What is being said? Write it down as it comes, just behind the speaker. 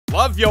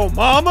Love yo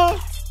mama?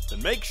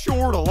 Then make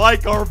sure to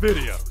like our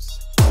videos.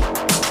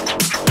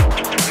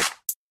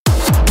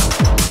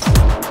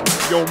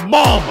 Yo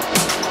mama!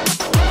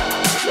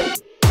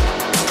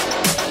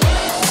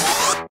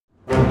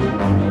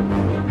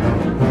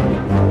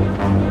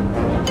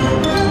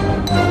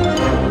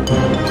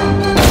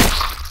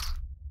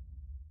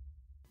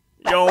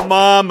 Yo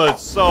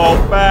mama's so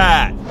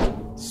fat.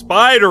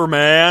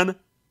 Spiderman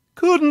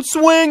couldn't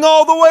swing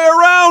all the way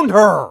around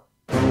her.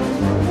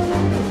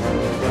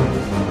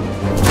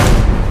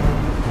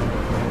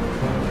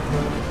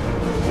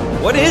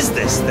 What is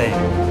this thing?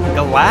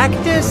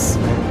 Galactus?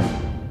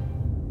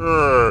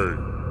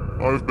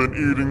 Hey, I've been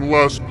eating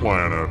less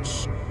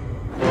planets.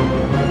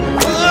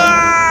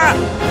 Ah!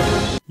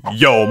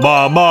 Yo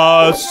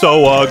mama's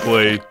so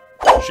ugly.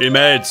 She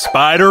made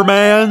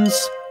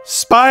Spider-Man's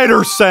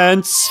spider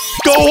sense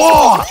go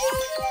off!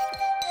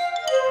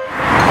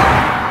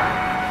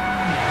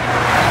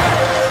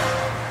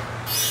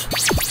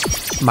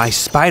 My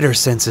spider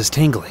sense is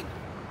tingling.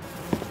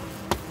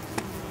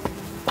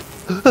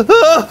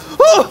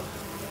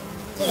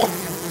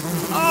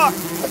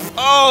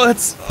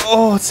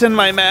 It's in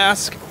my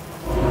mask.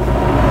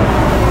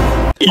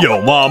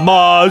 Yo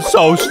mama's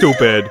so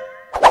stupid.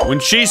 When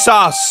she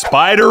saw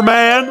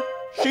Spider-Man,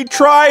 she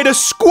tried to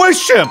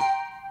squish him.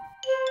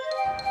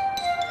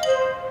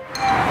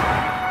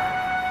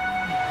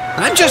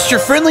 I'm just your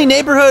friendly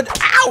neighborhood.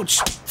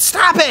 Ouch!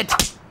 Stop it!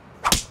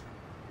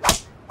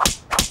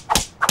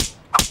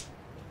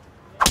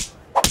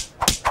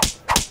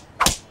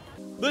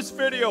 This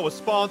video was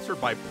sponsored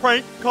by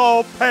Prank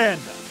Call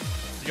Panda,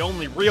 the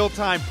only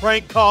real-time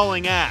prank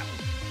calling app.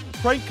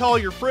 Prank call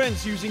your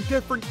friends using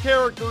different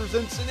characters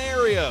and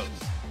scenarios.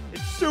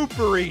 It's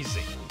super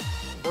easy.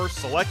 First,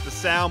 select the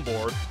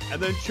soundboard,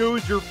 and then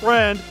choose your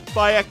friend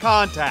via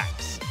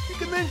contacts. You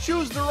can then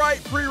choose the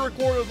right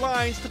pre-recorded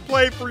lines to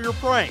play for your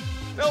prank.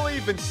 They'll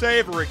even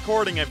save a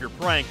recording of your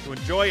prank to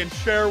enjoy and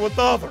share with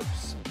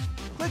others.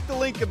 Click the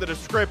link in the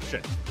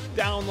description,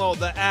 download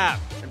the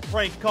app, and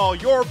prank call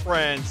your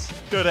friends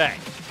today.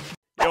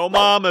 Yo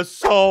mama's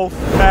so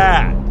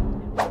fat.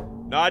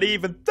 Not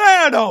even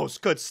Thanos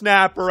could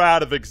snap her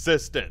out of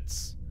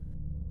existence.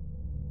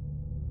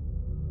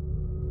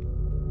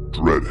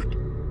 Dread it.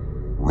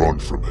 Run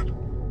from it.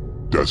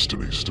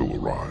 Destiny still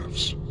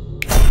arrives.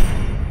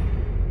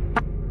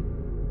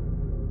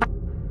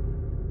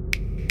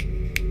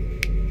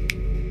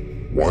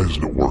 Why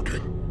isn't it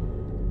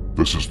working?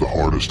 This is the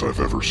hardest I've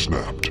ever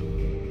snapped.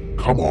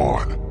 Come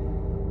on.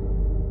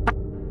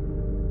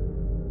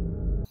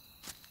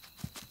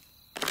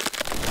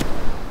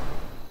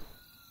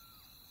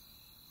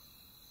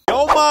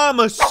 Yo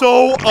mama's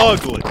so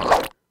ugly.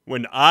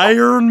 When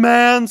Iron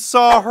Man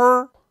saw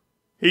her,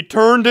 he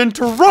turned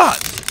into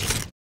rust.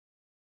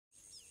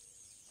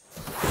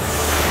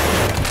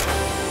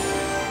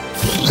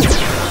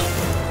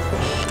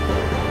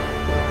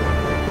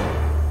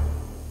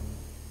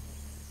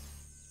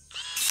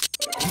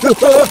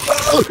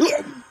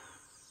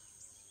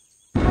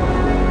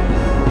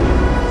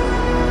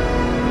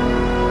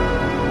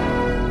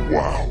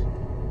 Wow.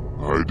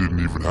 I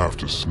didn't even have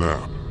to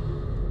snap.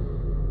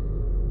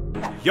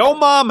 Yo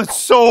mama's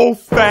so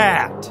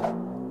fat.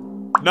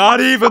 Not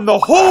even the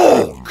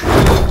Hulk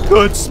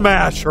could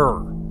smash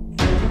her.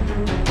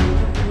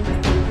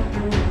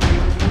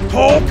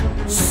 Hulk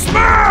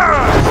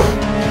smash!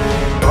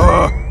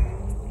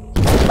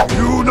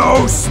 You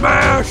know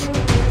smash?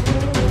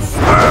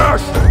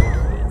 Smash!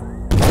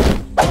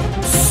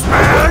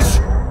 Smash!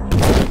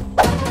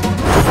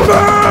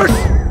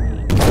 Smash!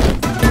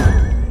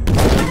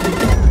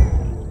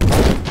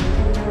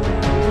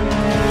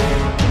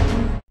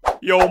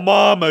 Yo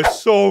mama's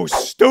so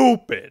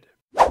stupid.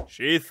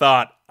 She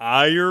thought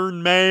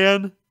Iron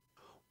Man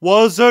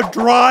was a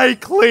dry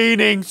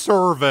cleaning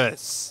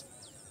service.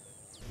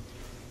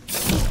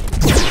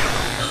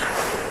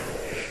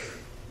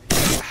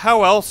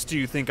 How else do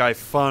you think I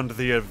fund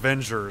the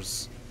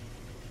Avengers?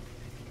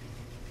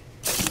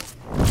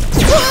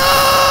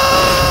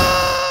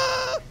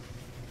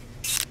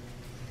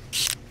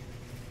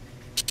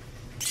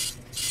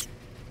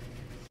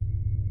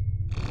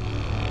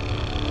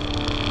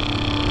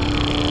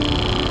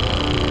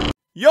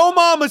 Yo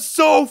mama's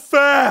so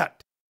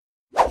fat!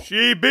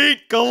 She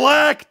beat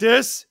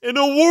Galactus in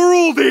a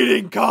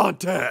world-eating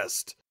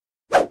contest!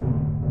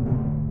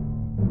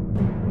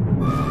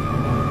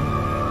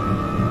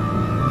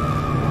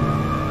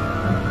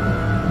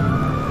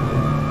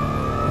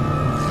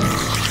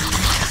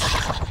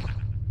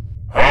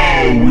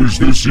 How is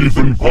this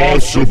even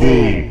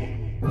possible?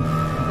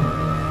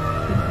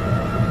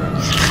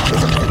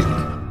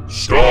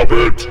 Stop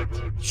it!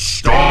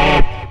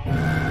 Stop!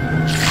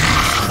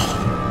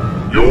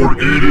 You're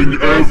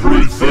eating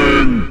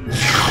everything!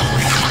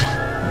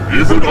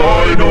 Even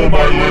I know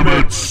my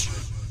limits!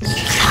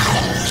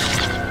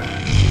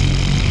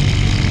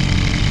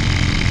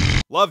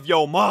 Love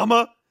yo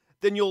mama?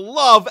 Then you'll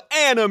love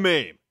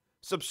Animeme!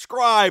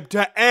 Subscribe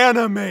to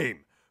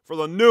Animeme for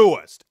the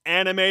newest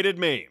animated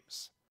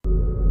memes.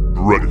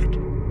 Dread it.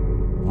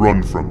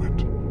 Run from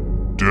it.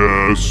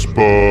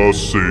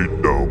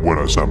 Despacito. When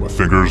I snap my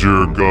fingers,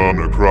 you're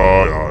gonna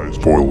cry.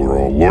 Spoiler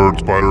alert,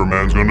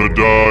 Spider-Man's gonna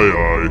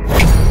die.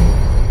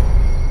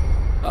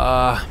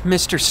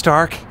 Mr.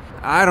 Stark,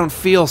 I don't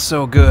feel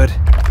so good.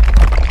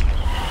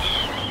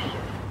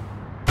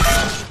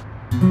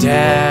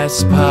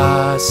 Despacito.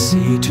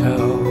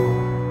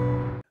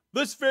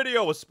 This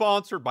video was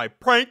sponsored by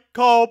Prank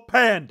Call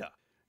Panda.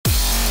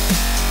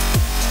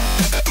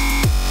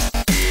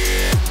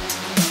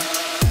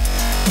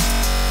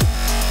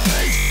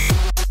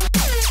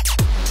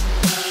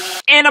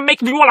 And it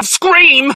makes me want to scream!